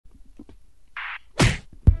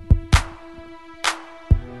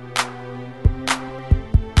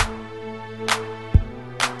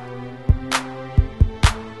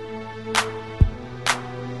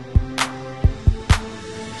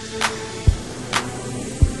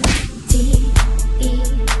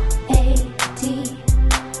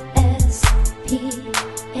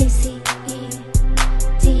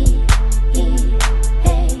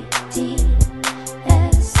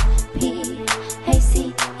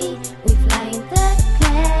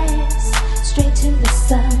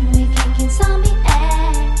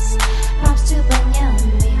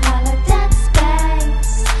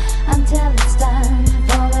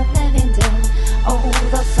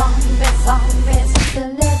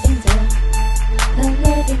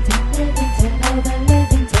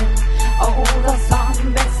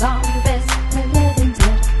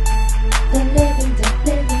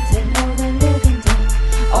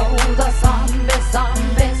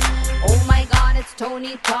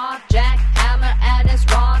Tony Todd, Jack Hammer and his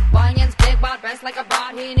rod. Bunyan's big bot, dressed like a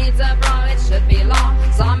bot. He needs a bra, it should be law.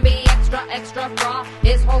 Zombie extra, extra bra.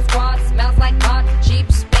 His whole squad smells like hot.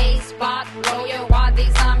 Cheap space spot, blow your wad.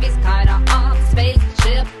 These zombies kinda off.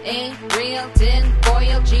 Spaceship ain't real till